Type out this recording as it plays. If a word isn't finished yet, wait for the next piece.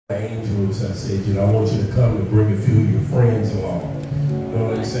angels, I said, I want you to come and bring a few of your friends along. You know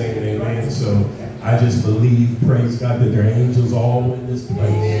what I'm saying? Amen. So I just believe, praise God, that there are angels all in this place.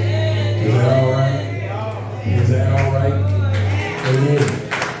 Is that all right? Is that all right? Amen.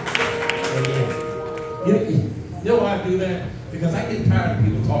 Amen. You know why I do that? Because I get tired of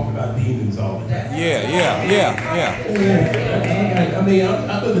people talking about demons all the time. Yeah. I mean,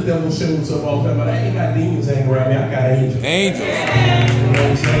 I'm in the devil's show and stuff all the time, but I ain't got demons hanging around me. I got angels. Angels. You know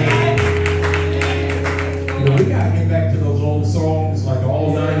what I'm saying? You know, we got to get back to those old songs like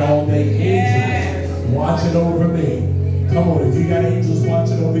All Night, All Day, angels watching over me. Come on, if you got angels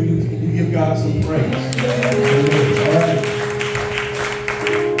watching over you, can you give God some praise? Amen. All right.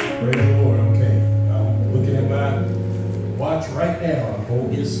 Praise the Lord. Okay. I'm looking at my watch right now. I'm going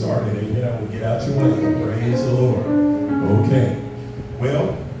to get started. Amen. I'm going to get out your way. Praise the Lord. Okay.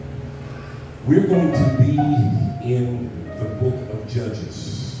 Well, we're going to be in the book of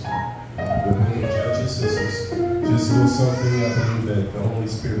Judges. The book of Judges. This is just a little something I believe that the Holy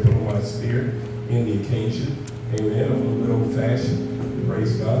Spirit put on my spirit in the occasion. Amen. I'm a little bit old-fashioned.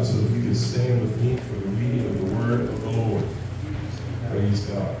 Praise God. So if you can stand with me for the reading of the word of the Lord. Praise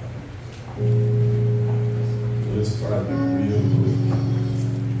God. Let's try to real quick.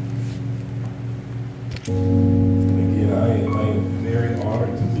 Again, I am very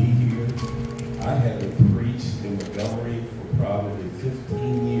honored to be here. I haven't preached in Montgomery for probably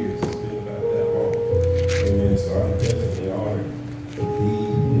 15 years. It's been about that long. Amen. So I'm definitely honored to be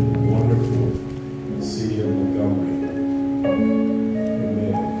in the wonderful city of Montgomery.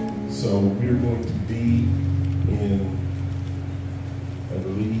 Amen. So we're going to be in, I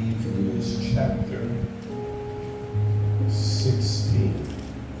believe it is chapter 16.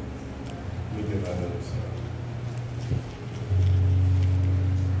 Let me get my notes out.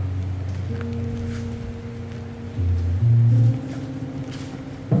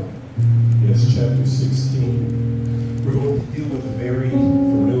 Yes, chapter 16. We're going to deal with a very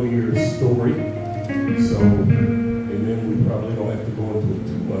familiar story. So, and then we probably don't have to go into it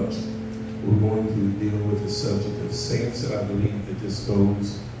too much. We're going to deal with the subject of Samson. I believe that this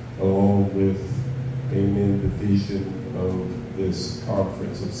goes along with, amen, the vision of this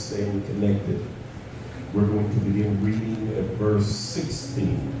conference of staying connected. We're going to begin reading at verse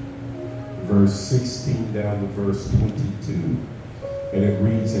 16. Verse 16 down to verse 22. And it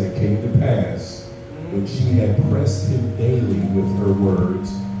reads, "And it came to pass, when she had pressed him daily with her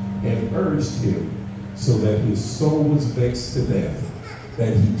words, and urged him, so that his soul was vexed to death,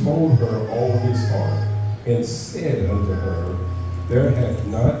 that he told her all his heart, and said unto her, There hath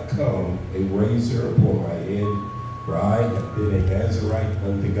not come a razor upon my head, for I have been a Nazarite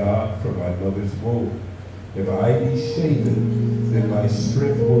unto God from my mother's womb. If I be shaven, then my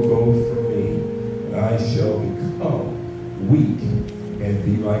strength will go from me, and I shall become weak and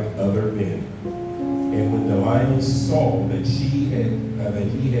be like other men. And when Delilah saw that he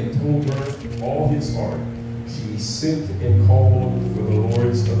had told her all his heart, she sent and called for the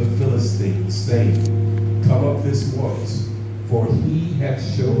lords of the Philistines, saying, Come up this once, for he hath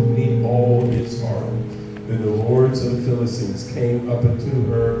showed me all his heart. Then the lords of the Philistines came up unto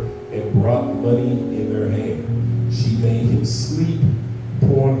her and brought money in their hand. She made him sleep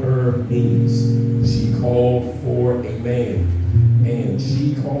upon her knees. She called for a man, and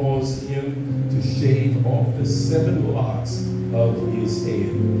she caused him to shave off the 7 locks of his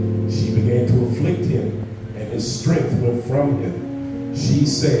head. She began to afflict him, and his strength went from him. She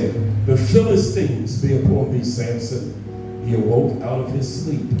said, The Philistines be upon thee, Samson. He awoke out of his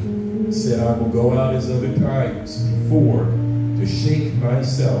sleep, and said, I will go out as other times before to shake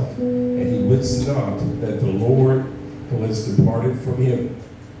myself. And he wist not that the Lord was departed from him.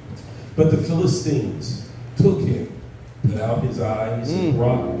 But the Philistines took him, put out his eyes, and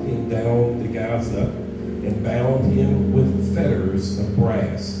brought him down to Gaza, and bound him with fetters of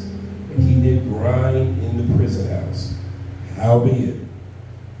brass. And he did grind in the prison house. Howbeit,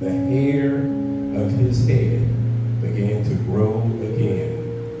 the hair of his head began to grow again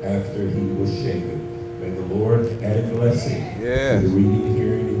after he was shaven. May the Lord add a blessing to the reading,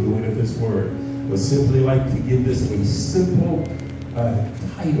 hearing, and doing of his word. But simply like to give this a simple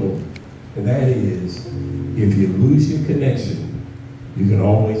title, and that is, if you lose your connection, you can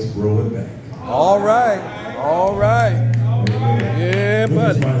always grow it back. All right. All right. Amen. Yeah,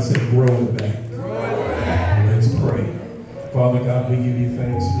 buddy. Somebody say, grow it back. Let's pray. Father God, we give you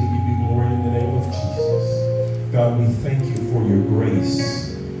thanks. We give you glory in the name of Jesus. God, we thank you for your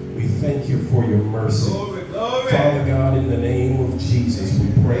grace. We thank you for your mercy. Glory, glory. Father God, in the name of Jesus,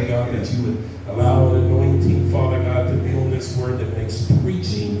 we pray, God, that you would allow an anointing, Father God, to be on this word that makes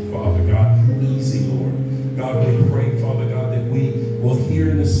preaching, Father God, easy, Lord. God, we pray, Father God, that we will hear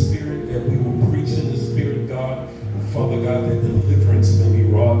in the Spirit, that we will preach in the Spirit, God. And Father God, that deliverance may be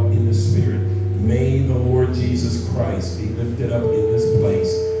wrought in the Spirit. May the Lord Jesus Christ be lifted up in this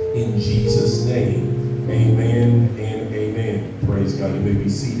place. In Jesus' name, amen and amen. Praise God. You may be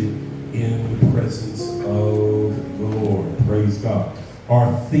seated in the presence of the Lord. Praise God.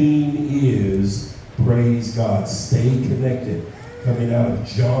 Our theme is, praise God, stay connected. Coming out of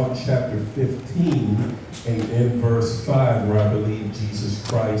John chapter 15, amen, verse 5, where I believe Jesus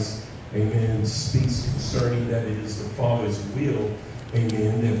Christ, amen, speaks concerning that it is the Father's will,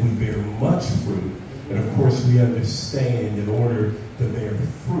 amen, that we bear much fruit. And of course we understand in order to bear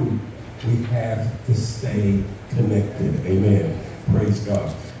fruit, we have to stay connected. Amen. Praise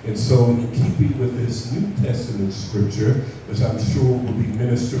God. And so in keeping with this New Testament scripture, which I'm sure will be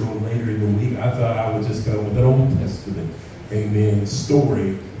ministered on later in the week, I thought I would just go with an Old Testament, amen,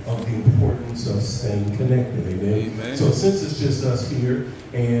 story of the importance of staying connected. Amen. Amen. So since it's just us here,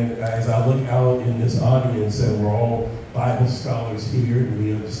 and as I look out in this audience, and we're all Bible scholars here, and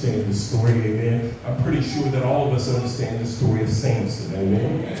we understand the story, amen, I'm pretty sure that all of us understand the story of Samson.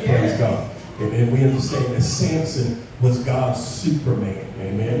 Amen. Yeah. Praise God. And we understand that Samson was God's Superman.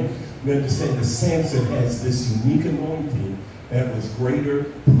 Amen. We understand that Samson has this unique anointing that was greater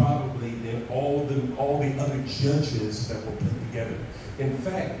probably than all the other judges that were put together. In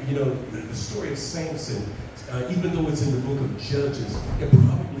fact, you know, the story of Samson, even though it's in the book of Judges, it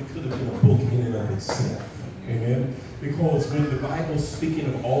probably could have been a book in and of itself. Amen. Because when the Bible's speaking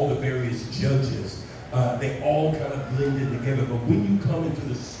of all the various judges, they all kind of blended together. But when you come into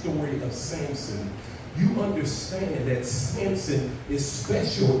the story of Samson, you understand that Samson is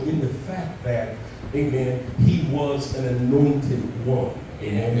special in the fact that, amen, he was an anointed one.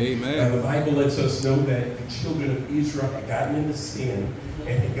 Amen. Amen. The Bible lets us know that the children of Israel had gotten into sin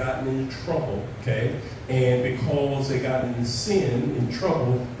and had gotten into trouble, okay? And because they got into sin, in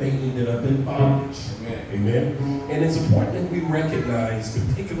trouble, they ended up in bondage. Amen. Amen. And it's important that we recognize,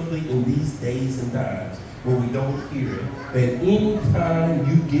 particularly in these days and times, where we don't hear it, that any time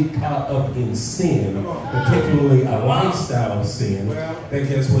you get caught up in sin, particularly a lifestyle of sin, then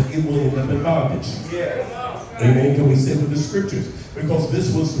guess what? It will end up in bondage. Amen. Can we stick with the scriptures? Because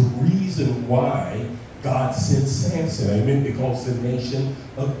this was the reason why God sent Samson. Amen. Because the nation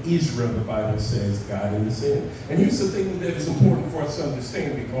of Israel, the Bible says, got into sin. And here's the thing that is important for us to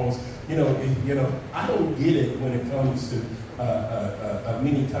understand, because I don't get it when it comes to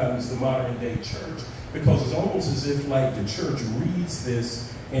many times the modern day church, because it's almost as if like the church reads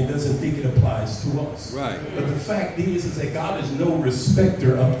this and doesn't think it applies to us. Right. But the fact is that God is no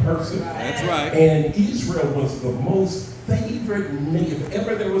respecter of person. That's right. And Israel was the most favorite nation. If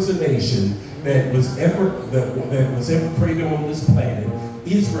ever there was a nation that was ever created on this planet,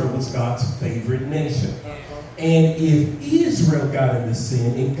 Israel was God's favorite nation. And if Israel got into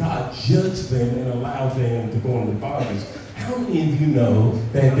sin and God judged them and allowed them to go into bondage, how many of you know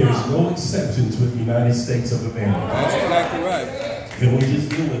that there's no exceptions with the United States of America? That's exactly right. Can we just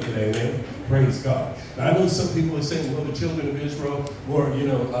deal with it, amen? Praise God. Now, I know some people are saying, well, the children of Israel were,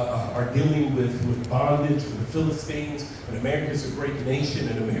 are dealing with bondage with the Philistines, and America is a great nation,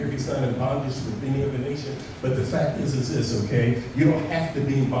 and America is not in bondage with any other nation. But the fact is this, okay? You don't have to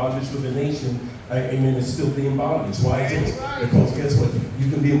be in bondage with a nation, amen, and still be in bondage. Why is it? Because guess what? You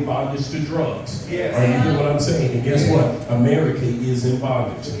can be in bondage to drugs. Yes. Are you hear what I'm saying? And guess what? America is in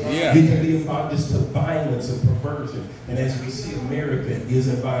bondage. Yeah. You can be in bondage to violence and perversion. And as we see, America is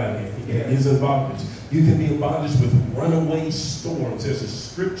in bondage. It is in bondage. You can be in bondage with runaway storms. There's a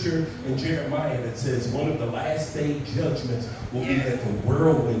scripture in Jeremiah that says one of the last day judgments will be that the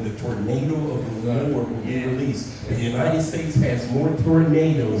whirlwind, the tornado of the Lord will be released. The United States has more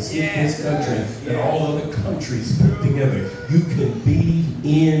tornadoes in this country than all other countries put together. You can be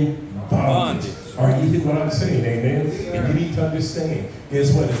in bondage. Are you hearing what I'm saying? Amen? And you need to understand,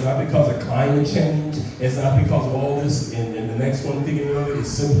 guess what? It's not because of climate change. It's not because of all this. And the next one thing you know, it's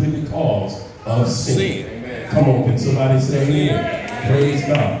simply because of sin. Amen. Come on, can somebody say amen? Praise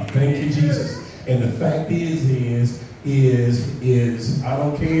God. Thank you, Jesus. And the fact is I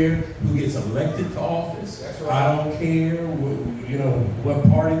don't care who gets elected to office. Right. I don't care what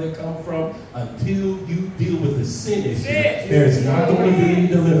party they come from. Until you deal with the sin issue, there's not going to be any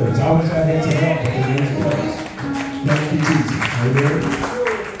deliverance. I wish I had some help in this place. Thank you, Jesus. Amen.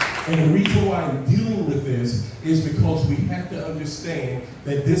 And the reason why I'm dealing with this is because we have to understand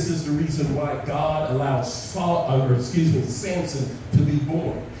that this is the reason why God allowed Samson to be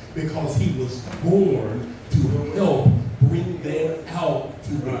born. Because he was born to help bring them out,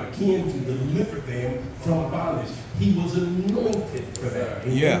 to begin to deliver them from bondage. he was anointed for that.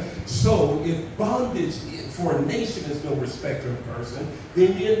 Yeah. So if bondage for a nation is no respecter of person,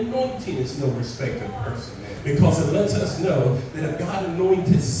 then the anointing is no respecter of person. Because it lets us know that if God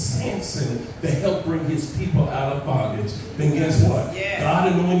anointed Samson to help bring his people out of bondage, then guess what? Yeah.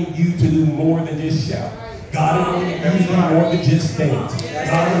 God anointed you to do more than just shout. God anointed you to do more than just dance.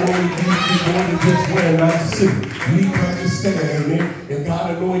 God anointed you to do more than just wear a nice suit. You need to understand, amen. If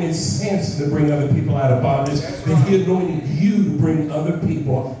God anointed Samson to bring other people out of bondage, then he anointed you to bring other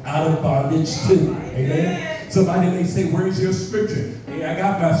people out of bondage too. Amen. Somebody may say, where's your scripture? Yeah, I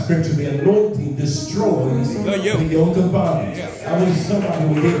got my scripture. The anointing destroys the yoke of bondage. I wish somebody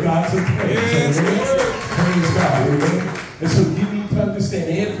would give God some praise. Praise God. Amen. And so you need to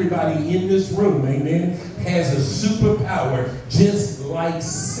understand everybody in this room, amen, has a superpower just like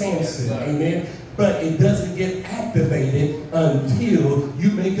Samson. Amen. But it doesn't get activated until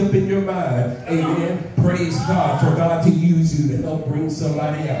you make up in your mind, amen, praise God, for God to use you to help bring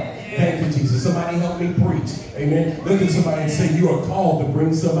somebody out. Thank you, Jesus. Somebody help me preach. Amen. Look at somebody and say, you are called to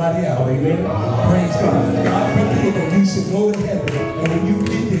bring somebody out. Amen. Praise God. God forbid that you should go to heaven, and when you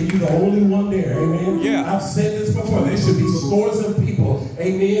get there, you're the only one there. Amen. Yeah. I've said this before. There should be scores of people,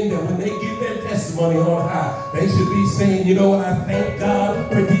 amen, that when they give their testimony on high, they should be saying, you know what, I thank God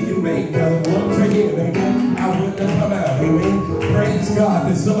for Deacon May. One for him, amen. I wouldn't have come out. Amen. Praise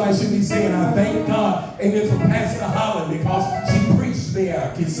God. That somebody should be saying, I thank God, amen, for Pastor Holland because she preached me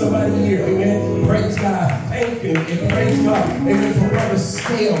out. Can somebody here, amen? Praise God. Thank you. And praise God. Amen. For Brother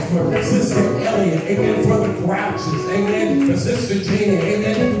Scales, for Sister Elliott, amen. For the Grouches, amen. For Sister Gina,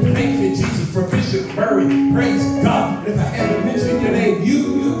 amen. Thank you, Jesus. For Bishop Murray, praise God. If I haven't mentioned your name,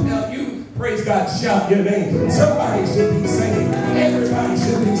 you tell you, praise God, shout your name. Somebody should be saying, everybody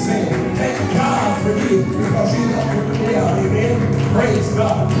should be saying, thank God for you because you helped me out, amen. Praise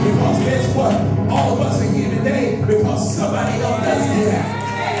God. Because guess what? All of us are here today because somebody helped us get out.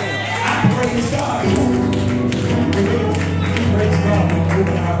 Praise God. Praise God.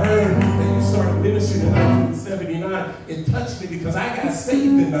 When I heard that you started ministering in 1979, it touched me because I got saved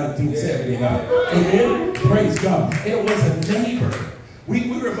in 1979. Amen. Praise God. And it was a neighbor. We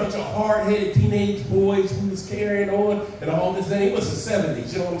were a bunch of hard-headed teenage boys who was carrying on and all this thing. It was the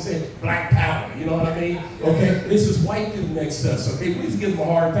 70s, you know what I'm saying? Black power, you know what I mean? Okay, this is white dude next to us, okay? We used to give him a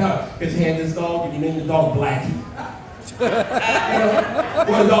hard time because he had this dog and he named the dog Blackie.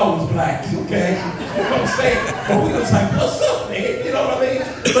 Well, the dog was black, okay? You know what I'm saying? But we was like, what's up, man? You know what I mean?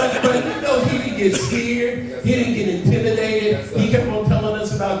 But you know, he didn't get scared. He didn't get intimidated. He kept on telling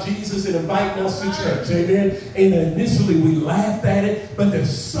us about Jesus and inviting us to church, amen? And initially we laughed at it, but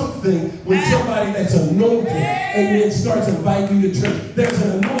there's something when somebody that's anointed and then starts inviting you to church, there's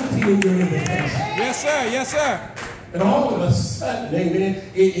an anointing in your invitation. Yes, sir. Yes, sir. And all of a sudden, amen,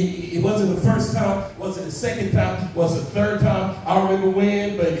 it wasn't the first time, wasn't the second time, wasn't the third time, I don't remember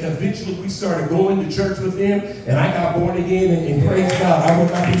when, but eventually we started going to church with him, and I got born again, and praise God, I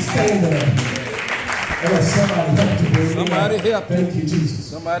would not be staying there. Unless somebody helped you. Somebody help. Thank you, Jesus.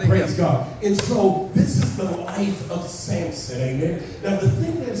 Somebody praise help. God. And so this is the life of Samson, amen. Now the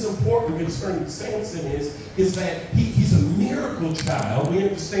thing that is important concerning Samson is that he's a miracle child. We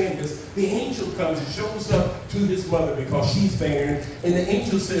understand this. The angel comes and shows up to his mother because she's barren, and the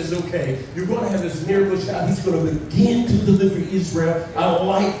angel says, okay, you're going to have this miracle child. He's going to begin to deliver Israel. I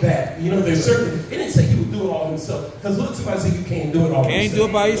like that. You know, there's certain, it didn't say he would do it all himself. Because look, somebody say you can't do it all Can't do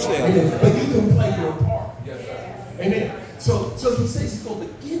it by yourself. Amen. But you can play your part. Amen. So he says he's going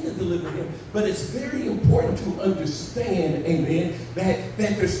to begin to deliver him, but it's very important to understand, amen, that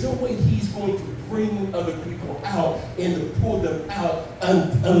there's no way he's going to bring other people out and to pull them out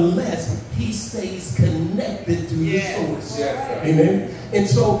unless he stays connected to the source. Yes, amen. And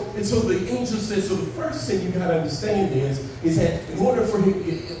so the angel says, so the first thing you got to understand is that in order for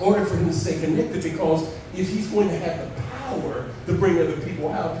him to stay connected, because if he's going to have the power to bring other people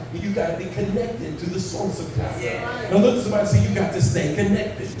out, you got to be connected to the source of power. Yeah. Now look at somebody say, you got to stay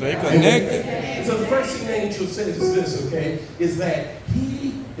connected. Stay connected. And so the first thing the angel says is this, okay, is that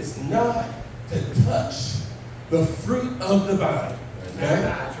he is not to touch the fruit of the vine.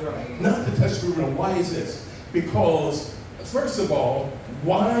 Okay? Not to touch the fruit of the vine. Why is this? Because, first of all,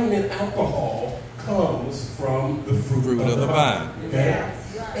 wine and alcohol comes from the fruit of the vine. Okay?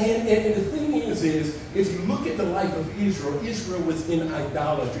 And the thing is if you look at the life of Israel was in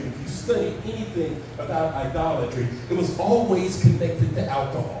idolatry. If you study anything about idolatry, it was always connected to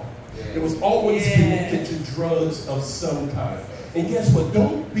alcohol. It was always connected to drugs of some kind. And guess what?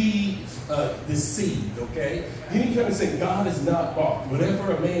 Don't be deceived, okay? You need to understand God is not mocked.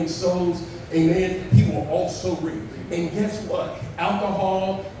 Whatever a man sows, amen, he will also reap. And guess what?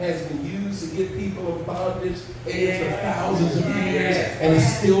 Alcohol has been used to get people in bondage for thousands of years, and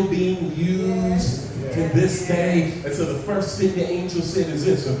it's still being used to this day. And so the first thing the angel said is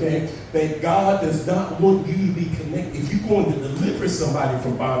this, okay? That God does not want you to be connected. If you're going to deliver somebody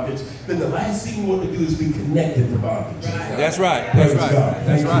from bondage, then the last thing you want to do is be connected to bondage. That's right. That's right.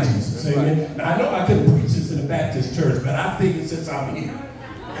 That's right. Jesus. Amen. Now, I know I couldn't preach this in the Baptist church, but I think since I'm here.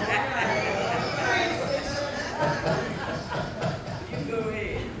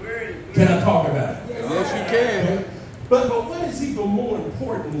 Can I talk about it? Yes, you can. Okay? But what is even more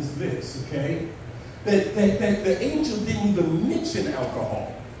important is this, okay? That the angel didn't even mention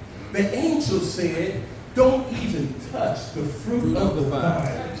alcohol. The angel said, don't even touch the fruit of the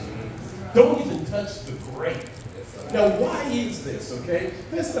vine. Don't even touch the grape. Now, why is this, okay?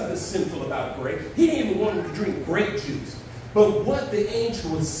 There's nothing sinful about grape. He didn't even want him to drink grape juice. But what the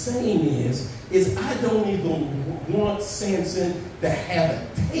angel was saying is I don't even want Samson to have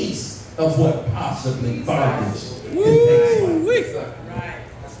a taste of what possibly bondage can taste like.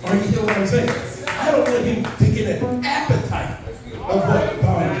 Are you hearing what I'm saying? I don't want him to get an appetite of what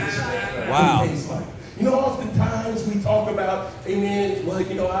bondage can taste like. You know, oftentimes we talk about, amen, well,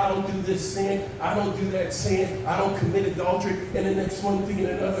 you know, I don't do this sin, I don't do that sin, I don't commit adultery, and the next one thing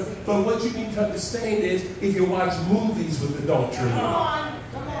and another. But what you need to understand is, if you watch movies with adultery, come on,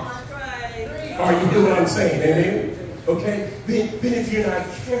 are you hearing what I'm saying? Amen? Okay? Then if you're not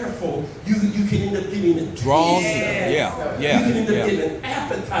careful, you can end up getting a drawn. You can end up getting an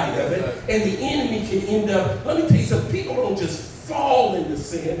appetite of it, and the enemy can end up, let me tell you something, people don't just fall into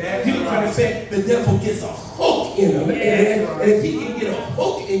sin. You know what I'm saying? The devil gets a hook in them. And if he can get a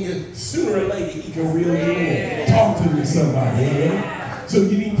hook in you, sooner or later he can reel you in. Talk to me, somebody. Amen? So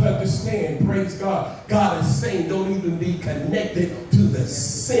you need to understand, praise God. God is saying don't even be connected to the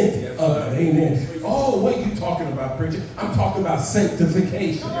scent of it. Amen. Oh, what are you talking about, preacher? I'm talking about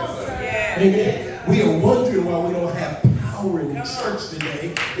sanctification. Amen. We are wondering why we don't have power in the church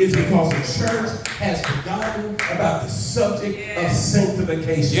today. Is because the church has forgotten about the subject of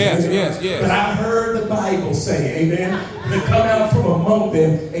sanctification. Yes. But I heard the Bible say, amen, to come out from among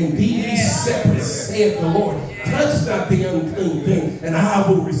them and be ye separate, saith the Lord. Touch not the unclean thing, and I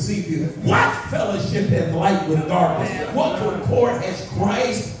will receive you. What fellowship hath light with darkness? What concord has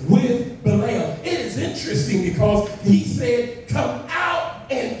Christ with Belial? It is interesting because he said, come out,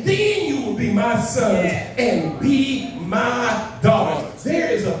 and then you will be my sons and be my daughters. There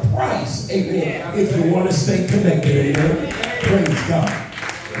is a price, amen, if you want to stay connected, amen. Praise God.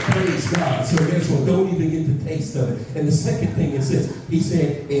 Praise God. So guess what? Don't even get the taste of it. And the second thing is this. He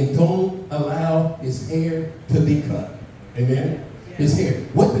said, and don't allow his hair to be cut. Amen? His hair.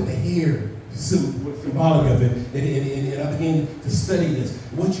 What did the hair symbolic of it? And I began to study this.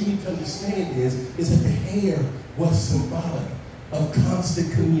 What you need to understand is that the hair was symbolic of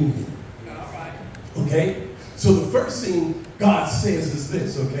constant communion. Okay? So the first thing God says is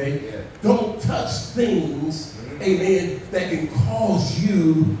this, okay? Don't touch things, amen, that can cause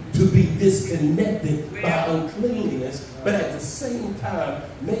you to be disconnected by uncleanliness. But at the same time,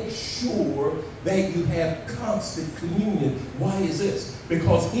 make sure that you have constant communion. Why is this?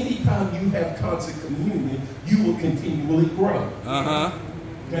 Because anytime you have constant communion, you will continually grow.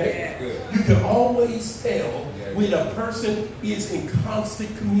 Okay? You can always tell when a person is in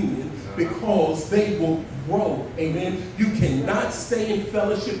constant communion because they will grow. Amen. You cannot stay in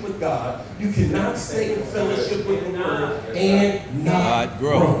fellowship with God. You cannot stay in fellowship with the Word and not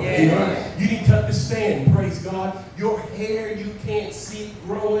grow. Amen. You need to understand, praise God, your hair, you can't see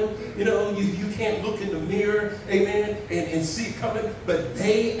growing. You know, you can't look in the mirror, amen, and see it coming. But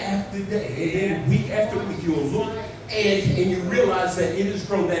day after day, amen, week after week, you'll look and you realize that it is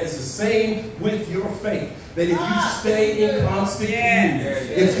grown. That is the same with your faith. That if you stay in constant communion,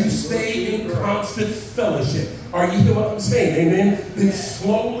 if you stay in constant fellowship, are you hear what I'm saying? Amen? Then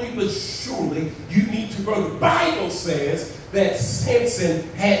slowly but surely you need to grow. The Bible says that Samson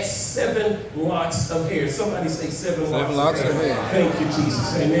had 7 locks of hair. Somebody say 7 locks of hair. Thank you,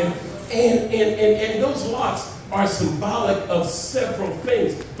 Jesus. Amen. And those locks are symbolic of several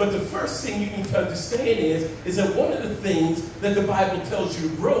things. But the first thing you need to understand is that one of the things that the Bible tells you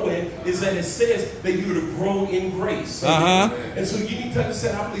to grow in is that it says that you're to grow in grace. And so you need to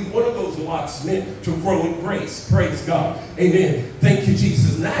understand, I believe one of those locks meant to grow in grace. Praise God. Amen. Thank you,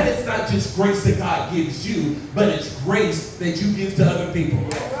 Jesus. Now, it's not just grace that God gives you, but it's grace that you give to other people.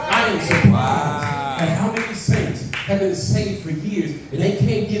 I am surprised at how many saints have been saved for years, and they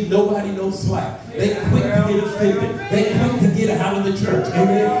can't give nobody no slack. They quick to get offended. They quick to get out of the church.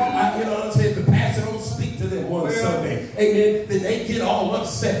 Amen. You know what I'm all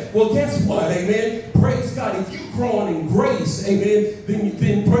upset. Well, guess what? Amen. Praise God. If you're growing in grace, amen,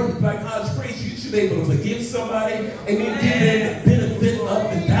 then praise by God's grace, you should be able to forgive somebody, amen, give them the benefit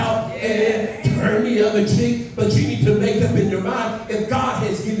of the doubt, and turn the other cheek. But you need to make up in your mind, if God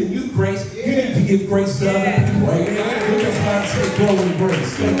has given you grace, you need to give grace to other people. Amen. Look at God say, grow in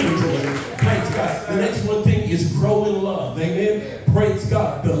grace. Thank you, Lord. Praise God. The next one thing is grow in love. Amen. Praise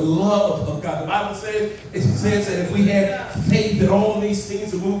God. The love of God. The Bible says, it says that if we have faith that all these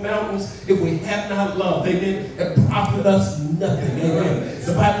things will move mountains, if we have not love, amen, it profit us nothing. Amen.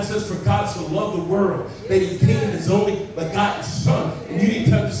 The Bible says, for God so loved the world that he gave his only begotten Son. And you need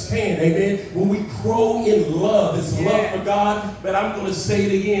to understand, amen, when we grow in love, it's love for God, but I'm going to say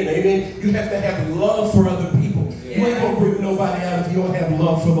it again, amen, you have to have love for other people. You ain't going to bring nobody out if you don't have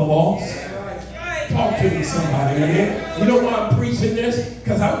love for the lost. Talk to me, somebody, amen. You know why I'm preaching this?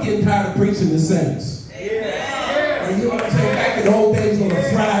 Because I'm getting tired of preaching the saints. You know what I'm saying? Back in the old days on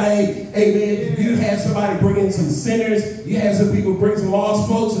a Friday, amen, you had somebody bring in some sinners. You had some people bring some lost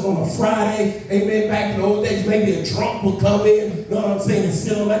folks on a Friday, amen. Back in the old days, maybe a drunk would come in, you know what I'm saying, and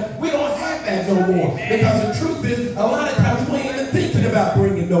sit on that. We don't have that no more. Because the truth is, a lot of times we ain't even thinking about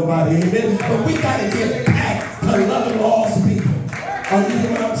bringing nobody, amen. But we got to get back to loving lost people. Are you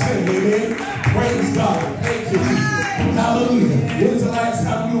hear what I'm saying, amen? Praise God. Thank you, Jesus. Hallelujah. When's the last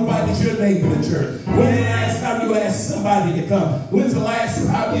time you invited your neighbor to church? When's the last time you asked somebody to come? When's the last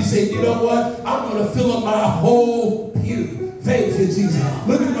time you said, you know what? I'm going to fill up my whole pew. Thank you, Jesus.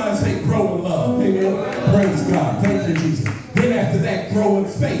 Look at mine and say, grow in love. Amen. Praise God. Thank you, Jesus. Then after that, grow in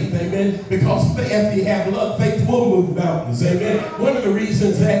faith. Amen. Because after you have love, faith will move mountains. Amen. One of the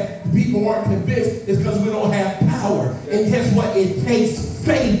reasons that people aren't convinced is because we don't have power. And guess what? It takes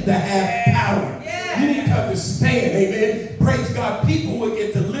faith to have power. You need to understand, amen. Praise God. People will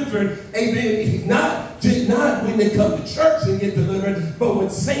get delivered, amen. Not when they come to church and get delivered, but when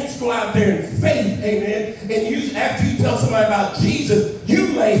saints go out there in faith, amen. And after you tell somebody about Jesus, you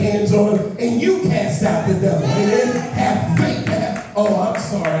lay hands on them and you cast out the devil, amen. Have faith. Oh, I'm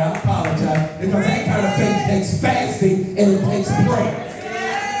sorry. I apologize. Because that kind of faith takes fasting and it takes prayer.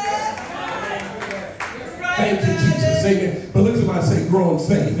 Thank you, Jesus. Amen. But look at what I say, grow in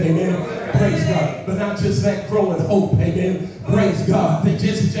faith. Amen. Praise God. But not just that, grow in hope. Amen. Praise God. That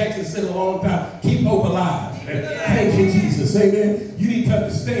Jesse Jackson said a long time, keep hope alive. Thank you, Jesus. Amen. You need to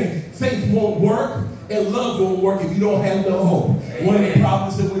understand, faith won't work and love won't work if you don't have no hope. One of the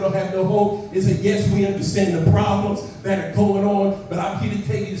problems that we don't have no hope is that, yes, we understand the problems that are going on, but I'm here to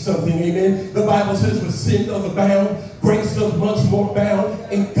tell you something, amen. The Bible says, when sin does abound, grace does much more abound,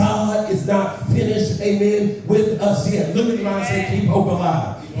 and God is not finished, amen, with us yet. Look at the line and say, keep hope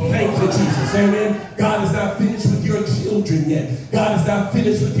alive. Thank you, Jesus. Amen. God is not finished with your children yet. God is not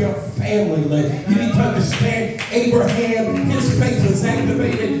finished with your family yet. You need to understand, Abraham, his faith was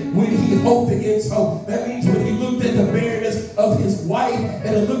activated when he hoped against hope. That means when he looked at the barrenness of his wife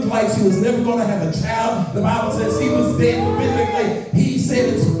and it looked like she was never going to have a child, the Bible says he was dead physically. He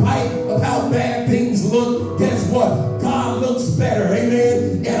said, in spite of how bad things look, guess what? God looks better.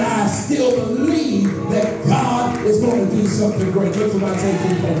 Amen. And I still believe that God is going to do something great. Look at my say,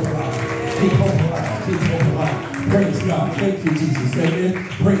 keep hope alive. Keep hope alive. Keep hope alive. Praise God. Thank you, Jesus. Amen.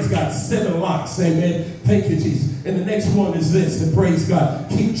 Praise God. 7 locks. Amen. Thank you, Jesus. And the next one is this. And praise God.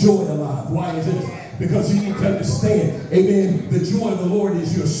 Keep joy alive. Why is this? Because you need to understand, amen, the joy of the Lord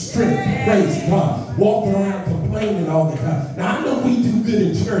is your strength. Praise God. Walking around complaining all the time. Now, I know we do good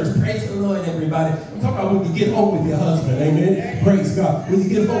in church. Praise the Lord, everybody. I'm talking about when you get home with your husband. Amen. Praise God. When you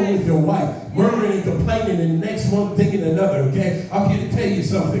get home with your wife, murmuring and complaining, and the next one thinking another, okay? I'm here to tell you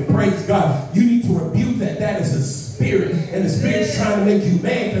something. Praise God. You need to rebuke that. That is a spirit. And the spirit's trying to make you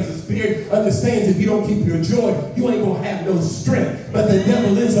mad because the spirit understands if you don't keep your joy, you ain't going to have no strength. But the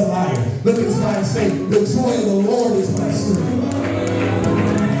devil is a liar. Look at somebody and say, the joy of the Lord is my strength.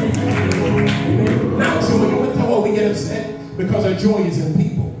 Not joy. You want to know why we get upset? Because our joy is in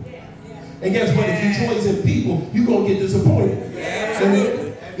people. And guess what? If your joy is in people, you're going to get disappointed.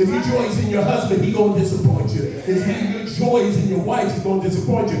 Amen. If your joy is in your husband, he's going to disappoint you. If your joy is in your wife, he's going to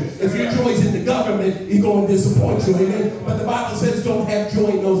disappoint you. If your joy is in the government, he's going to disappoint you. Amen. But the Bible says don't have joy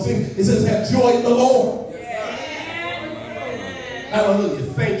in those things. It says have joy in the Lord. Hallelujah.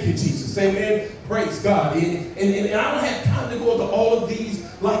 Thank you, Jesus. Amen. Praise God. And I don't have time to go into all of these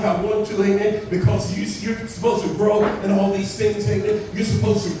like I want to, amen, because you're supposed to grow in all these things, amen. You're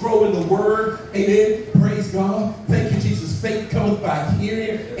supposed to grow in the Word, amen. Praise God. Thank you, Jesus. Faith cometh by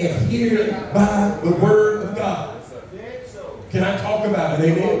hearing, and hearing by the Word of God. Can I talk about it?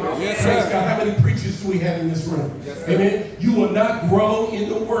 Amen. Yes, sir. Praise God. How many preachers do we have in this room? Yes, amen. You will not grow in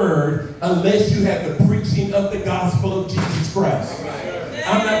the Word unless you have the preaching of the gospel of Jesus Christ.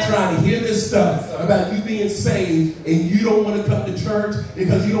 I'm not trying to hear this stuff about you being saved and you don't want to come to church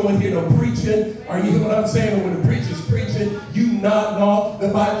because you don't want to hear no preaching. Or you hear what I'm saying? Or when the preacher's preaching, you nodding off. The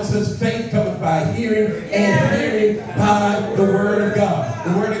Bible says faith cometh by hearing, and hearing by the word of God.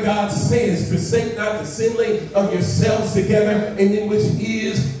 The word of God says, forsake not the assembling of yourselves together, and in which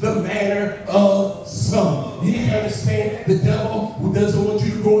is the manner of some. You need to understand the devil who doesn't want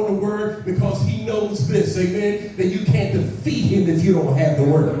you to go in the word because he knows this, amen, that you can't defeat him if you don't have the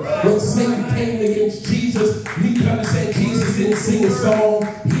word. When Satan came against Jesus, you need to understand Jesus didn't sing a song,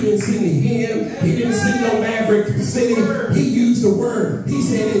 he didn't sing a hymn, he didn't sing no Maverick City, he used the word. He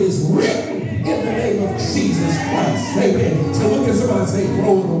said it is written in the name of Jesus Christ, amen. So look at somebody and say,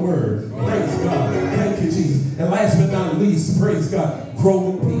 grow in the word. Praise God. Thank you, Jesus. And last but not least, praise God,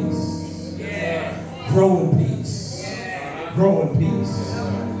 grow in peace. Grow in peace. Grow in peace.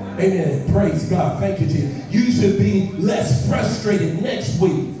 Amen. Praise God. Thank you, Jesus. You should be less frustrated next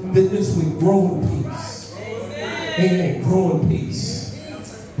week than this week. Grow in peace. Amen. Grow in peace.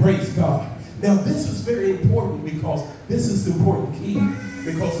 Praise God. Now, this is very important because this is the important key.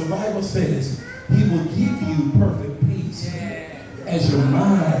 Because the Bible says he will give you perfect peace as your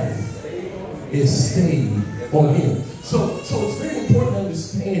mind is stayed on him. So it's very important to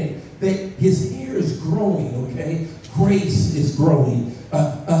understand that his ear is growing, okay? Grace is growing.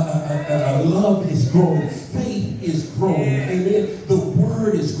 Love is growing. Faith is growing. Amen. The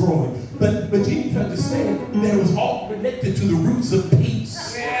word is growing. But you need to understand that it was all connected to the roots of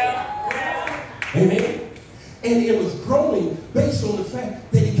peace. Amen. And it was growing based on the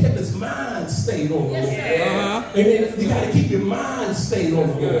fact that he kept his mind stayed on the Lord. Amen. You got to keep your mind stayed on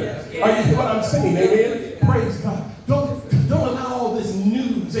the Lord. Are you hear what I'm saying? Amen. Praise God. Don't allow all this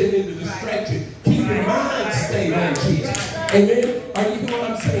news to distract you. Keep your mind stayed on Jesus. Amen. Are you hear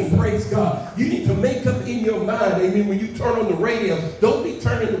what I'm saying? Praise God. You need to make up in your mind. Amen. When you turn on the radio, don't be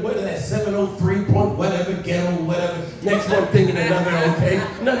turning to whether that 703 point whatever, ghetto, whatever. Next one thing and another. Okay.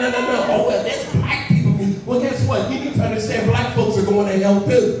 No. Oh well, that's black people. Well, guess what? You need to understand black folks are going to hell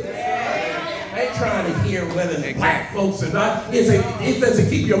too. I ain't trying to hear whether they're black folks or not. It doesn't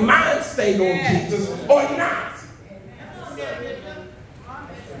keep your mind stayed on Jesus or not.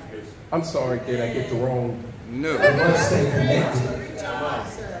 I'm sorry, did I get the wrong? No. I must stay connected.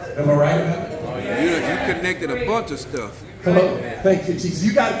 Am I right about it? You connected a bunch of stuff. Hello? Thank you, Jesus.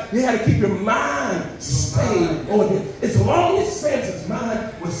 You got to keep your mind stayed on him. As long as Samson's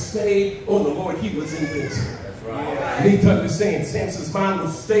mind was stayed on the Lord, he was invincible. You need to understand, Samson's mind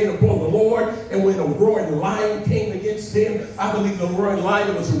was stayed upon the Lord, and when a roaring lion came against him, I believe the roaring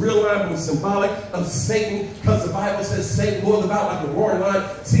lion was a real lion, but was symbolic of Satan, because the Bible says Satan was about like a roaring lion,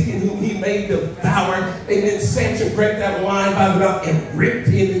 seeking whom he may devour. And then Samson grabbed that lion by the mouth and ripped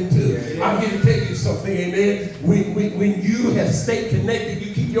him in two. I'm here to tell you something, amen. When you have stayed connected,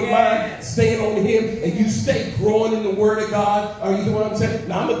 you keep your mind staying on him, and you stay growing in the Word of God. Are you know what I'm saying?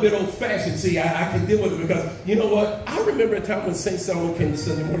 Now, I'm a bit old-fashioned. See, I can deal with it because, you know what? I remember a time when St. Solomon came to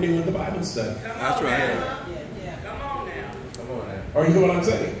Sunday morning with the Bible study. That's right. Come on now. Are you know what I'm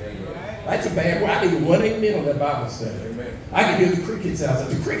saying? That's a bad word. I didn't even one amen on that Bible study. I could hear the crickets outside.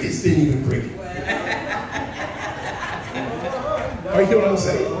 The crickets didn't even cricket. Are you know what I'm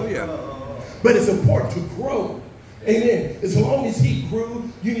saying? Oh, yeah. But it's important to grow. Amen. As long as he grew,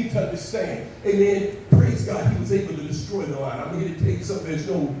 you need to understand. Amen. Praise God, he was able to destroy the lion. I'm here to tell you something. There's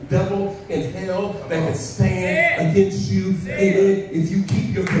no devil in hell that can stand against you. Amen. If you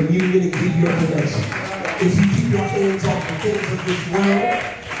keep your communion and keep your connection. If you keep your hands off the things of this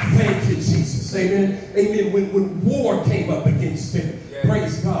world. Thank you, Jesus. Amen. Amen. When war came up against him.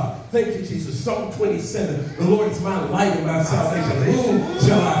 Praise God. Thank you, Jesus. Psalm 27. The Lord is my light and my salvation. Whom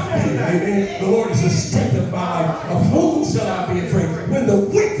shall I fear? Amen. The Lord is the strength of my life. Of whom shall I be afraid? When the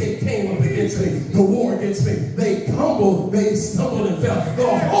wicked came up against me, the war against me, they stumbled and fell.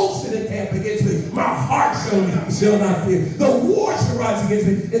 The host did encamp against me. My heart shall not fear. The war shall rise against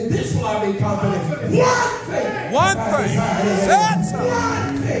me. In this will I be confident. One thing. That's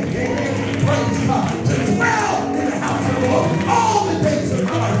one thing. Amen. Praise God. To dwell in the house of the Lord all the days of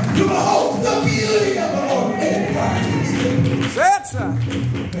my life. To behold the beauty of the Lord and practice. That's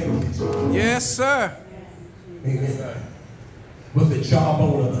right. Yes, sir. Amen. With the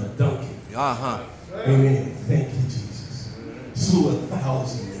jawbone of a donkey. Amen. Thank you, Jesus. Slew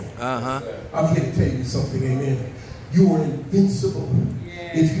 1,000 men. I'm here to tell you something. Amen. You are invincible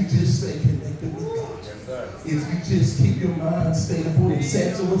if you just stay connected with God. If you just keep your mind stayed upon him.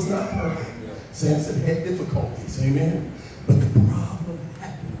 Samson was not perfect. Samson had difficulties. Amen. But the problem that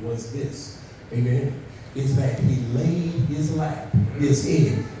happened was this. Amen. Is that he laid his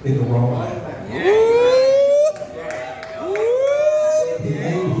head in the wrong lap. He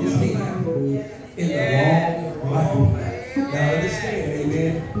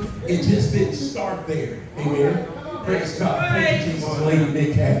It just didn't start there. Amen. Praise God. Thank you, Jesus, Lady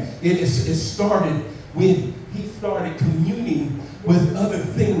Midcat. It started when he started communing with other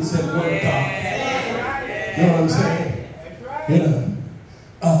things that weren't God. You know what I'm saying? You know.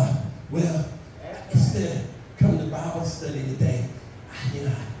 Well, instead of coming to Bible study today,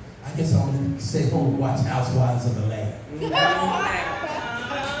 I guess I'm going to stay home and watch Housewives of the Land.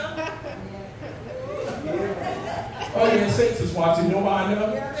 Oh yeah, Saints is watching. You know why I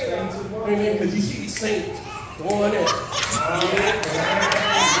know? Saints is watching. Amen. Because you see these saints going in.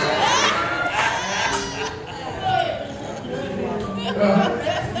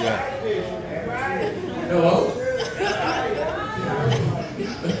 Hello?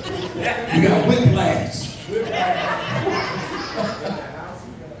 You got whiplash.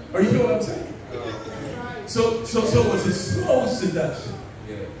 Are you know what I'm saying? So it was a slow seduction.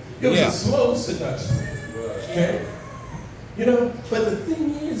 It was a slow seduction. Okay? You know, but the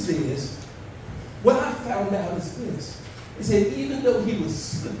thing is, what I found out is this. It said even though he was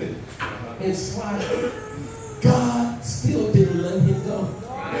slipping and sliding, God still didn't let him go.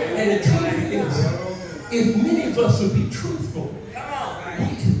 And the truth is, if many of us would be truthful,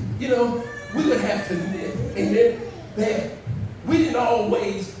 we would have to admit, amen, that we didn't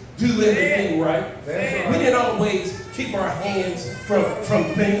always do everything right. We didn't always keep our hands from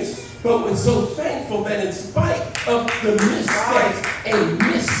things. But we're so thankful that in spite of the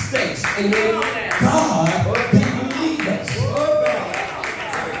mistakes, amen, God didn't leave us.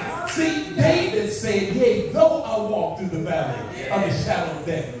 See, David said, yea, though I walk through the valley of the shadow of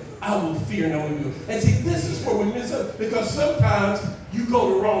death, I will fear no evil. And see, this is where we miss up, because sometimes you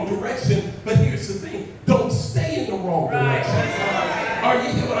go the wrong direction, but here's the thing, don't stay in the wrong direction. Are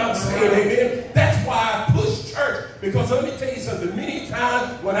you hear what I'm saying? Amen? That's why I push church, because let me tell you something, many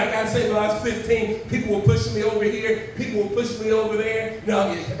times when I got saved when I was 15, people were pushing me over here, people were pushing me over there,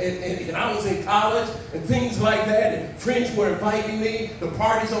 and I was in college and things like that, and friends were inviting me to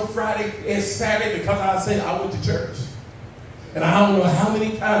parties on Friday and Saturday because I said I went to church. And I don't know how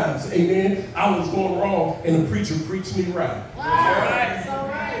many times, amen, I was going wrong and the preacher preached me right. Wow. All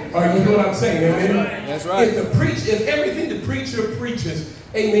right. Are you know what I'm saying? Amen? That's right. If everything the preacher preaches,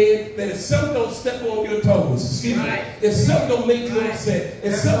 amen, that if something don't step on your toes, excuse me, if something don't make you upset,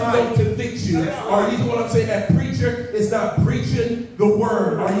 if something don't convict you, are you know what I'm saying? That preacher is not preaching the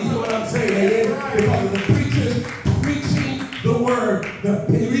word. Are you know what I'm saying? Amen? Because the preacher's preaching the word. The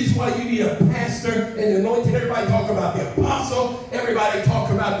reason why you need a pastor and anointing, everybody talk about the apostle, everybody talk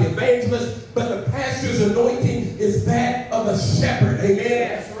about the evangelist, but the pastor's anointing is that of a shepherd,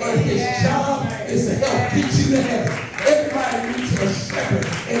 amen? And his job is to help get you to heaven. Everybody needs a shepherd.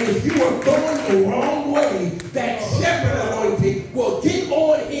 And if you are going the wrong way, that shepherd anointing will get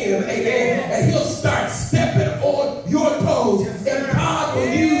on him, amen? And he'll start stepping on your toes. And God will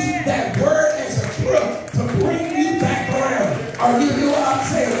use that word as a crook to bring you back around. Are you hear what I'm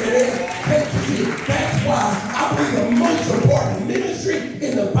saying? Amen? That's why I believe the most important ministry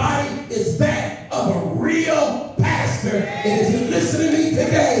in the body is that of a real pastor. And if you listen to me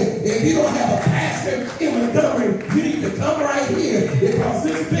today, if you don't have a pastor in Montgomery, you need to come right here, because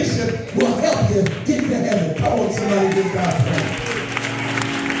this bishop will help you get to heaven. Come on, somebody, give God praise.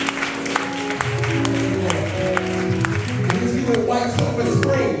 If you in White Sulphur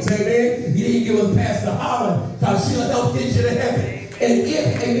Springs, amen, you need to give us Pastor Holland, because she'll help get you to heaven. And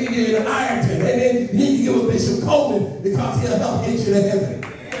if, amen, you're in Ironton, amen, you need to give a Bishop Coleman, because he'll help get you to heaven.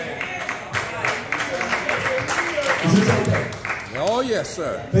 Is this okay? Oh, yes,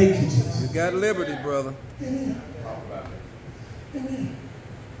 sir. Thank you, Jesus. You got liberty, brother. Amen. Amen.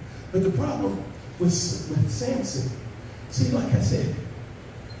 But the problem with Samson, see, like I said,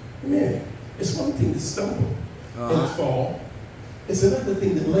 amen, it's one thing to stumble and fall. It's another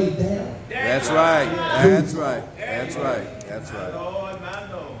thing to lay down. That's right. That's right. That's right. That's right.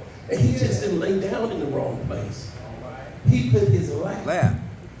 And he just didn't lay down in the wrong place. He put his life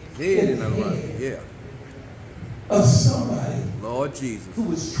in the right. Yeah. Of somebody, Lord Jesus, who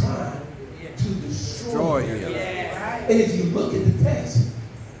was trying to destroy him. Yeah. And if you look at the text,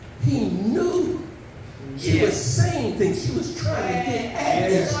 he knew she was saying things. She was trying to get at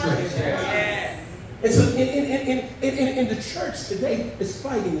this straight. And so in the church today is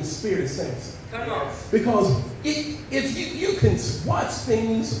fighting the spirit of Samson. Come on. Because if you can watch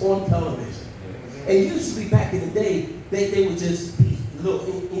things on television, and usually back in the day, they would just be little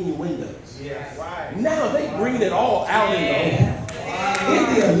innuendos. Yeah. Right. Now they bring it all out in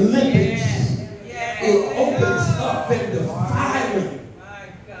the Olympics. It opens up and defiling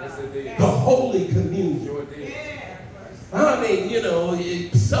the Holy Communion. I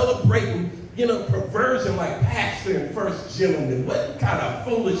mean, celebrating, perversion like pastor and first gentleman. What kind of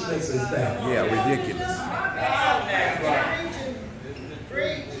foolishness is that? Yeah, ridiculous.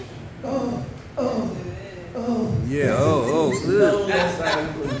 Yeah, No, that's not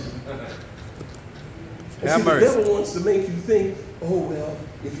inclusion. Have See, mercy. the devil wants to make you think, oh, well,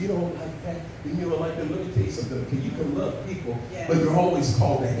 if you don't like that, then you don't like them. Let me tell you something. Okay, you can love people, but you're always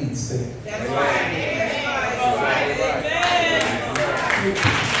called to hate sin. That's right.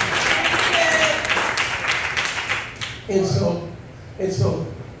 And so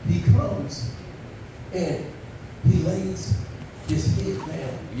he comes and he lays his head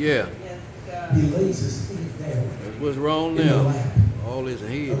down. Yeah. He lays his head down. That's what's wrong in the now. lap All his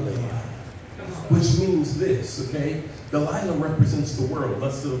head. of Delilah. Which means this, okay? Delilah represents the world,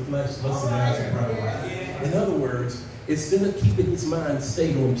 lust of the flesh, lust of the eyes, and pride of life. In other words, instead of keeping his mind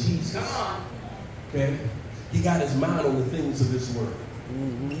stayed on Jesus, okay, he got his mind on the things of this world.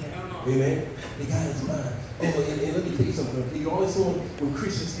 Amen? He got his mind. Oh, and let me tell you something. Okay? You always know when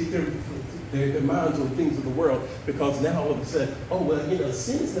Christians get their minds on things of the world, because now all of a sudden, oh, well,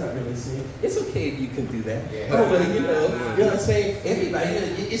 sin's not really sin. It's okay if you can do that. Yeah. Oh, well, you know what I'm saying? Everybody,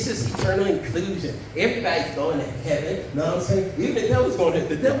 it's just eternal inclusion. Everybody's going to heaven. You know what I'm saying? Even the devil's going to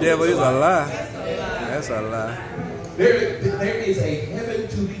heaven. The devil is a lie. That's a lie. There is a heaven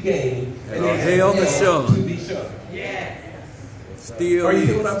to be gained and a hell to shun. To be shunned. Yes. Still Are you is.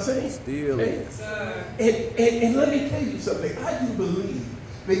 hearing what I'm saying? Still is. And let me tell you something. I do believe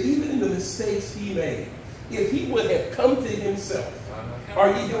that even in the mistakes he made, if he would have come to himself, are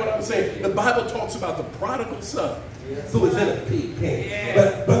you hearing what I'm saying? The Bible talks about the prodigal son who was in a pig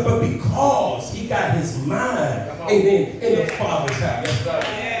pen. But because he got his mind in the Father's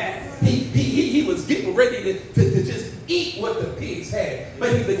house, he was getting ready to just eat what the pigs had.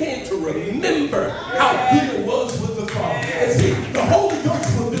 But he began to remember how good it was with the Father. And see, the Holy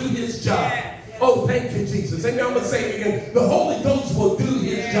Ghost will do his job. Oh, thank you, Jesus. And I'm going to say it again. The Holy Ghost will do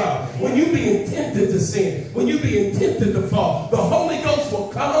his job. When you being tempted to sin, when you being tempted to fall, the Holy Ghost will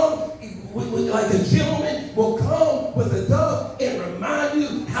come like a gentleman, will come with a dove and remind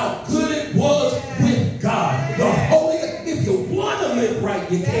you how good it was with God. The Holy Ghost, if you want to live right,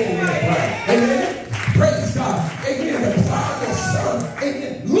 you can live right. Amen. Praise God. Amen. The prodigal son,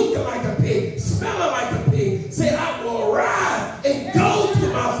 amen, looking like a pig, smelling like a pig, say, I will arise and go to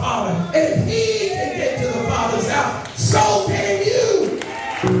my father. And if he can get to the Father's house, so can you.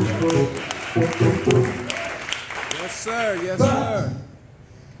 Yes, sir. Yes, But sir.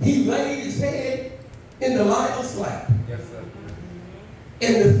 he laid his head in Delilah's lap. Yes, sir.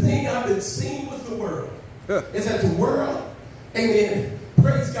 And the thing I've been seeing with the world is that the world, amen,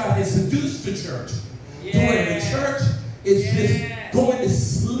 praise God, has seduced the church. To where the church is just going to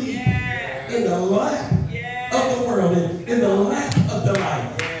sleep in the lap of the world, in the lap of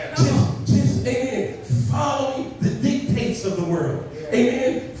Delilah. Just, amen, following the dictates of the world.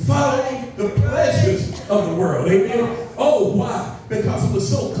 Amen. Following the pleasures of the world. Amen. Oh, why? Because it was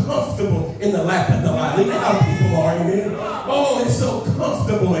so comfortable in the lap of Delilah. You know how people are, amen. Oh, it's so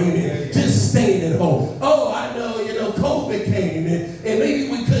comfortable, amen. Just staying at home. Oh, I know, COVID came and maybe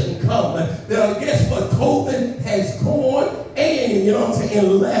we couldn't come. But guess what? COVID has gone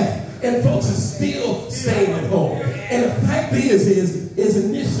and left. And folks are still staying at home. And the fact is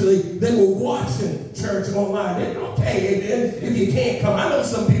initially they were watching church online. They're okay, amen, if you can't come. I know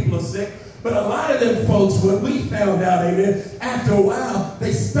some people are sick. But a lot of them folks, when we found out, amen, after a while,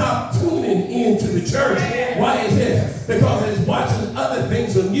 they stopped tuning into the church. Why is this? Because they're watching other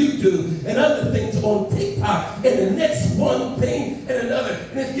things on YouTube and other things on TikTok and the next one thing and another.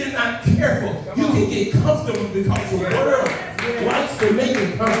 And if you're not careful, you can get comfortable because the world likes to make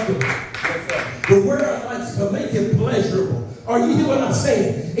it comfortable. The world likes to make it pleasurable. Are you hear what I'm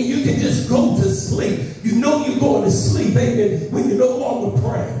saying? And you can just go to sleep. You know you're going to sleep, amen, when you no longer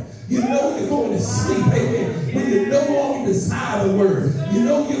pray. You know you're going to sleep, amen, when you no longer desire the word. You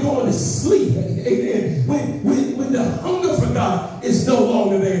know you're going to sleep, amen, when the hunger for God is no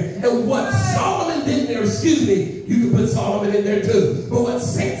longer there. And what Solomon didn't there, you can put Solomon in there too. But what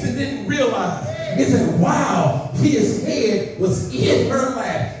Samson didn't realize is that while his head was in her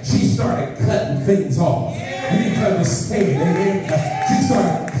lap, she started cutting things off. You need to understand, amen. She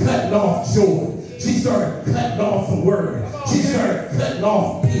started cutting off joy. She started cutting off the word. She started cutting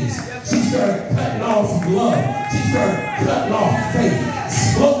off peace. She started cutting off love. She started cutting off faith.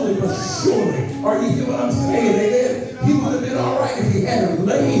 Slowly but surely. Are you hearing what I'm saying? Amen. He would have been all right if he had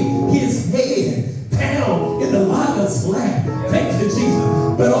laid his head down in the Delilah's lap. Thank you,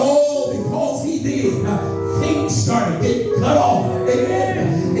 Jesus. But all because he did, things started getting cut off.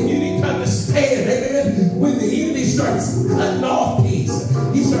 Amen. And you need to understand, amen, when the enemy starts cutting off peace,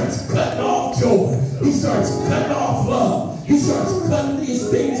 he starts cutting off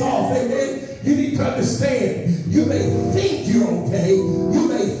to understand, you may think you're okay, you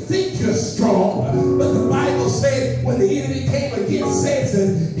may think you're strong, but the Bible said when the enemy came against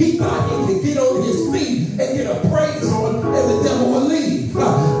Samson, he thought he could get on his feet and get a praise on and the devil would leave.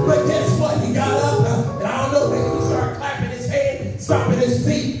 But guess what? He got up, and I don't know, maybe he started clapping his hands, stomping his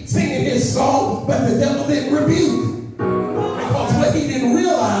feet, singing his song, but the devil didn't rebuke. Because what he didn't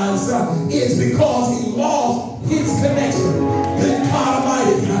realize is because he lost his connection. Good God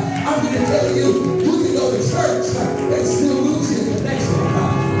Almighty, I'm going to tell you, you can go to church and still lose your connection.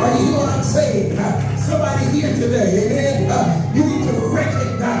 Are you hear what I'm saying? Somebody here today, amen, you need to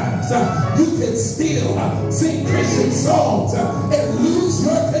recognize you can still sing Christian songs and lose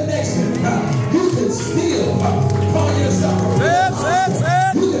your connection. You can still call yourself a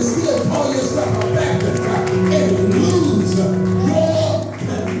Baptist. You can still call yourself a Baptist and lose your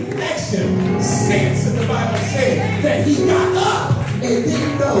connection. Samson, the Bible said that he got up and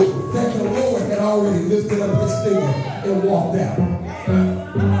didn't know that the Lord had already lifted up his finger and walked out.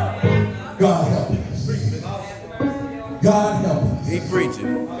 God help us. God help us. He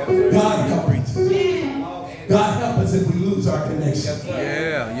preaching. God help us. God help us if we lose our connection.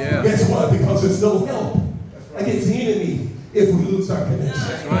 Yeah. Guess what? Because there's no help against the enemy if we lose our connection.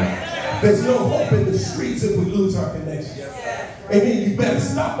 That's right. There's no hope in the streets if we lose our connection. Amen. You better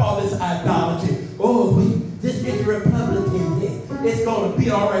stop all this idolatry. Oh, this is Republican. It's going to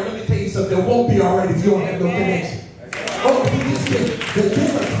be all right. Let me tell you something. It won't be all right if you don't have no connection. Oh, if you just get the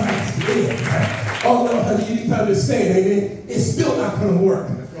Democrats in. Oh, no, honey, you need to understand, amen. It's still not going to work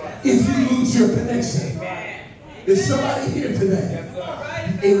if you lose your connection. There's somebody here today.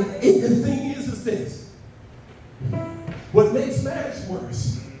 And the thing is this. What makes matters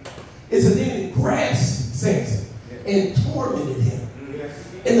worse is that the enemy grasped Samson and tormented him.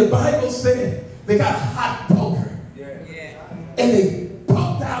 And the Bible said they got a hot poker. And they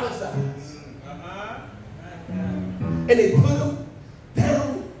poked out his eyes. And they put him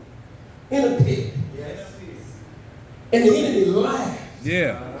down in a pit. And the enemy laughed.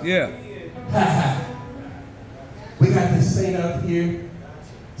 Yeah. We got this saint up here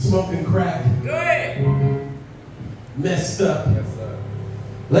smoking crack. Messed up.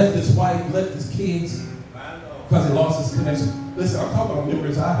 Left his wife, left his kids because he lost his connection. Listen, I'm talking about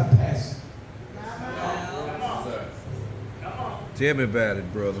members I have passed. Tell me about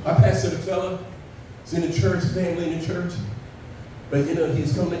it, brother. I pastored a fella. He's in the church, family in the church. But you know,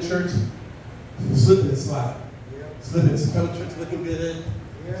 he's coming to church, slipping and slide. Slipping and coming to church looking good.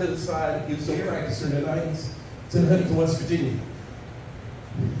 To the side, he was still practicing in the 90s. It's in Huntington, West Virginia.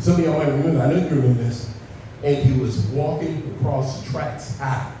 Some of y'all might remember, I know you remember this. And he was walking across the tracks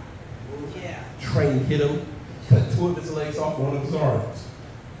high. Train hit him, cut 2 of his legs off, 1 of his arms.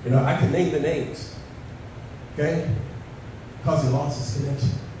 You know, I can name the names. Okay? Because he lost his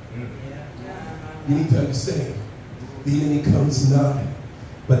connection. You need to understand, the enemy comes not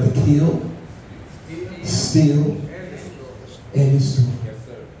but to kill, steal, and destroy.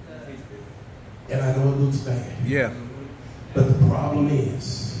 And I know it looks bad. Yeah. But the problem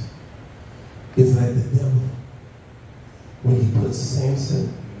is that the devil, when he put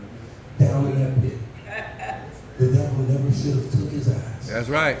Samson down in that pit, the devil never should have took his eyes. That's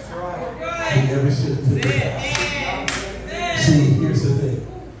right. He never should have took his eyes. See, here's the thing.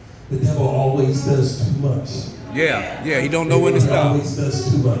 The devil always does too much. Yeah. He don't know when to He stop. always does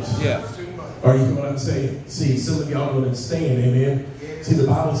too much. Yeah. Are you hear what I'm saying? See, some of y'all don't understand, amen? See, the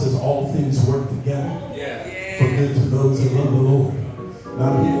Bible says all things work together for good to those that love the Lord.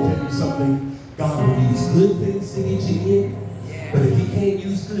 Now, I'm here to tell you something. God will use good things to get you in, but if he can't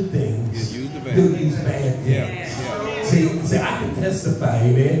use good things, he'll use bad things. See, I can testify,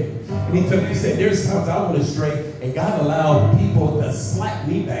 amen? And he told me, he said, there's times I went astray, and God allowed people to slap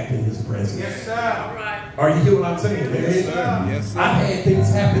me back in his presence. Yes, sir. All right. Are you hear what I'm saying? Yes, sir. Yes, sir. I've had things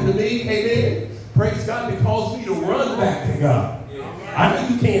happen to me, amen? Praise God, that caused me to run back to God. I know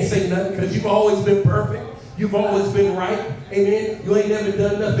you can't say nothing because you've always been perfect. You've always been right. Amen. You ain't never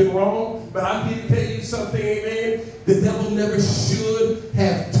done nothing wrong. But I'm here to tell you something, amen. The devil never should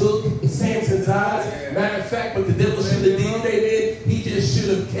have took Samson's eyes. Matter of fact, what the devil should have did, amen, he just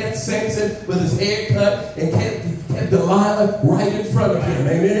should have kept Samson with his hair cut and kept Delilah right in front of him,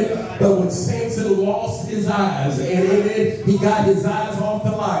 amen. But when Samson lost his eyes, and amen, he got his eyes off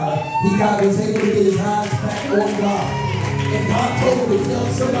Delilah, he was able to get his eyes back on God. And God told me to tell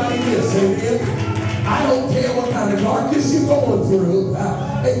somebody this, amen. I don't care what kind of darkness you're going through.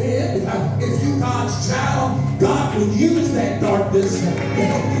 Amen. If you're God's child, God will use that darkness to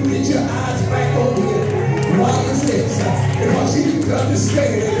help you get your eyes back on him. Why is this? Because you need to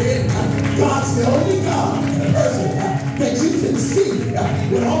understand, amen, God's the only God, person that you can see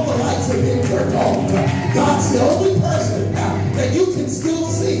when all the lights have been turned on. God's the only person that you can still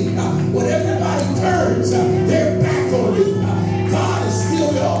see when everybody turns their back on you. God is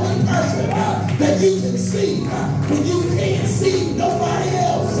still the only person that you can see when you can't see nobody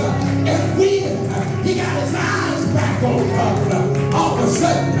else. And when he got his eyes back on God, all of a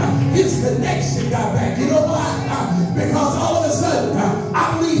sudden his connection got back. You know why? Because all of a sudden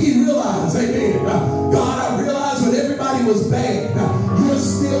I believe he realized, amen, God, I realized when everybody was bad, you're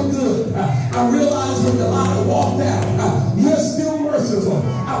still good. I realized when Delilah walked out, you're still merciful.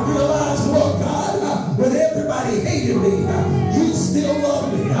 I realized, Lord God, when everybody hated me, you still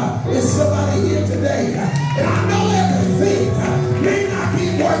love me. There's somebody here today, and I know everything may not be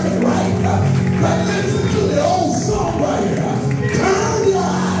working right, but listen to the old songwriter. Turn your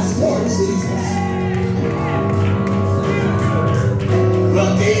eyes toward Jesus.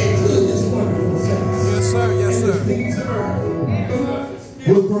 Look into his wonderful face. Yes, sir. Yes, and the sir. things of earth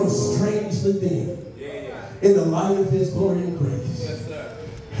will grow strangely dim in the light of his glory and grace. Yes, sir.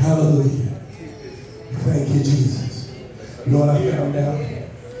 Hallelujah. Thank you, Jesus. You know what I found out?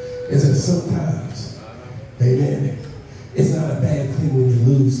 Is that sometimes, amen, it's not a bad thing when you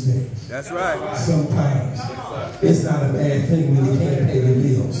lose things. That's right. Sometimes it's not a bad thing when you can't pay your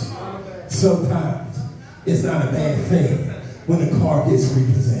bills. Sometimes it's not a bad thing when the car gets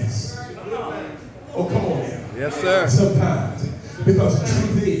repossessed. Oh, come on now. Yes, sir. Sometimes. Because the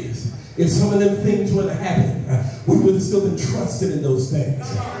truth is, if some of them things would have happened, we would have still been trusted in those things.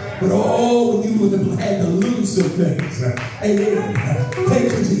 But oh, when you would have had to lose some things. Amen.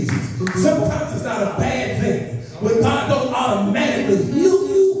 Thank you, Jesus. Sometimes it's not a bad thing when God don't automatically heal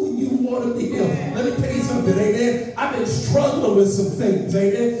you when you want to be healed. Let me tell you something, amen. I've been struggling with some things,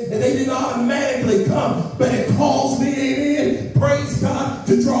 amen, and they didn't automatically come, but it caused me, amen, praise God,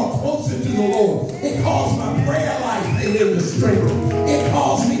 to draw closer to the Lord. It caused my prayer life, amen, to strengthen. It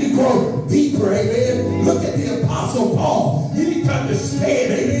caused me to grow deeper, amen. Look at the Apostle Paul. You need to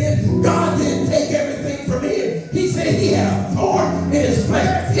understand, amen, God didn't take everything from him. He said he had a thorn in his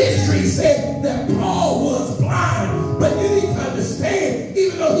flesh. History said that Paul was blind, but you need to understand,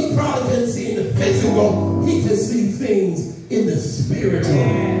 even though he probably couldn't see in the physical, he could see things in the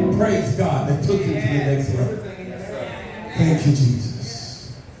spiritual. Praise God, that took him to the next level. Thank you,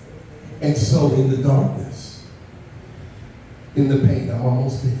 Jesus. And so in the darkness, in the pain, I'm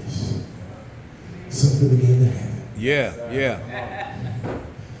almost finished, something began to happen. Yeah.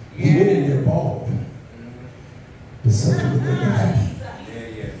 He went in there bald, but something began to happen.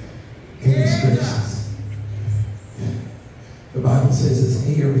 Goodness gracious. The Bible says his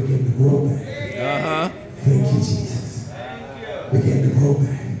hair began to grow back. Thank you, Jesus. Began to grow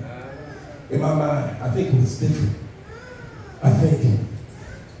back. In my mind, I think it was different. I think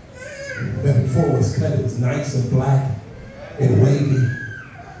that before it was cut, it was nice and black and wavy.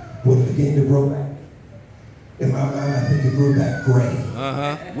 When it began to grow back, in my mind, I think it grew back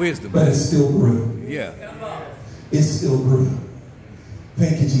gray. Wisdom. But it still grew. Yeah. It still grew.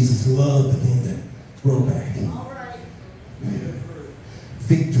 Thank you, Jesus. Love began to grow back.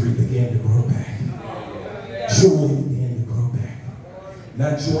 Victory began to grow back. Joy began to grow back.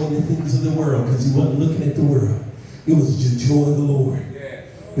 Not joy in the things of the world, because he wasn't looking at the world. It was the joy of the Lord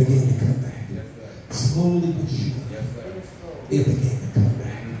began to come back. Slowly but surely, it began to come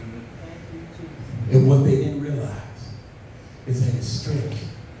back. And what they didn't realize is that his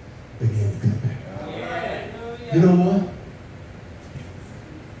strength began to come back. You know what?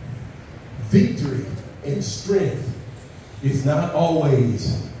 Victory and strength is not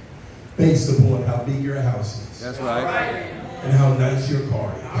always based upon how big your house is. That's right. And how nice your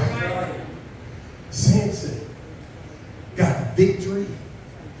car is. Samson got victory,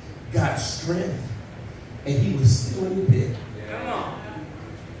 got strength, and he was still in the pit. Come on.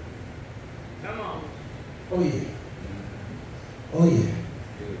 Come on. Oh yeah. Oh yeah.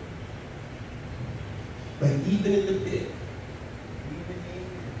 But even in the pit,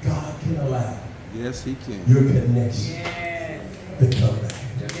 God can allow Yes, he can. your connection to come back.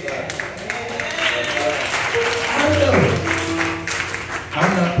 I know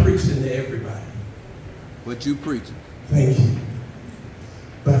I'm not preaching to everybody. But you preaching. Thank you.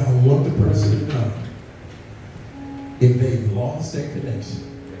 But I want the person to know, if they've lost their connection,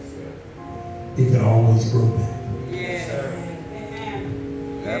 it can always grow back.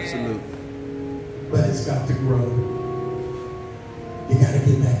 Absolutely. But it's got to grow. You got to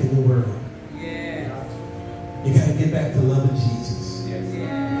get back in the Word. You got to get back to loving Jesus.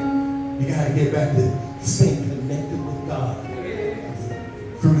 You got to get back to staying connected with God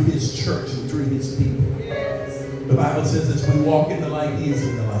through his church and through his people. The Bible says as we walk in the light, he is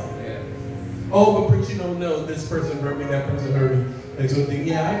in the light. Oh, but preacher, don't know. This person hurt me, that person hurt me. And so think,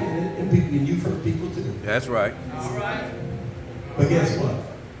 yeah, I get it. And you hurt people too. That's right. All right. But guess what?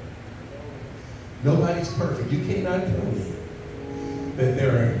 Nobody's perfect. You cannot tell me that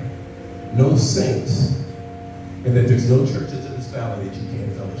there are no saints and that there's no churches in this valley that you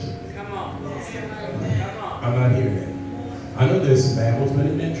can't fellowship with. Come on. Come on. I'm not hearing that. I know there's some bad ones, but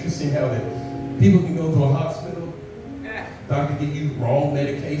it's interesting how that people can go to a hospital, doctor give you wrong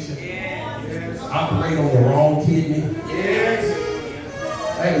medication, operate on the wrong kidney. I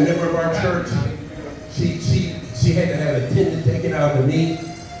had a member of our church, she had to have a tendon taken out of the knee.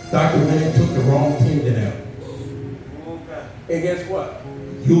 Doctor went and took the wrong tendon out. And guess what?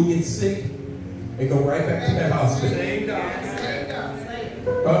 You'll get sick and go right back to that hospital.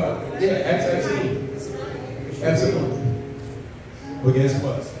 Yeah, absolutely. Absolutely. But guess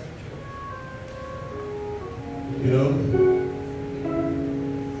what? You know,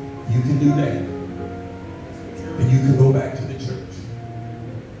 you can do that. And you can go back to the church.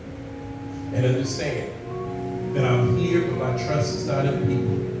 And understand that I'm here, but my trust is not in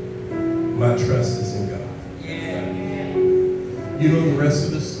people. My trust is in God. You know the rest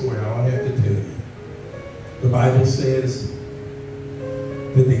of the story. I don't have to tell you. The Bible says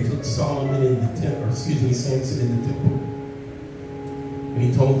that they took Solomon in the temple, or excuse me, Samson in the temple. And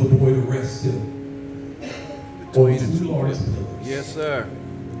he told the boy to rest him on 2 large pillars. Yes, sir.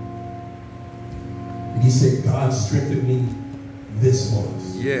 And he said, God strengthened me this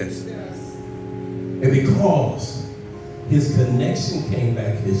once. Yes. And because his connection came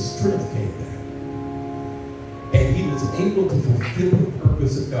back, his strength came back. And he was able to fulfill the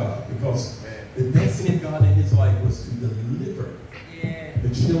purpose of God, because the destiny of God in his life was to deliver the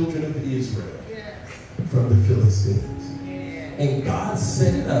children of Israel from the Philistines. And God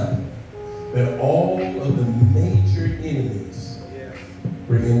set it up that all of the major enemies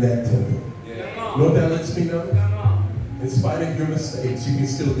were in that temple. You know what that lets me know? In spite of your mistakes, you can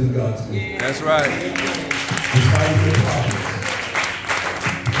still do God's will. That's right. In spite of your problems.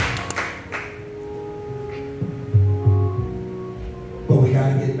 But we got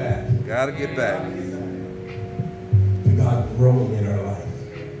to get back. Got to get back. To God growing in our life.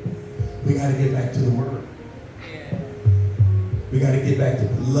 We got to get back to the Word. We got to get back to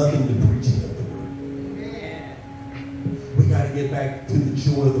loving the preaching of the Word. We got to get back to the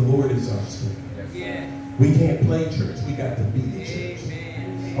joy of the Lord is our strength. We can't play church. We got to be the church.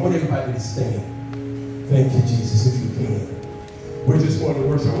 I want everybody to stand. Thank you, Jesus, if you can. We're just going to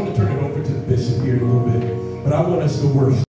worship. I want to turn it over to the bishop here in a little bit, but I want us to worship.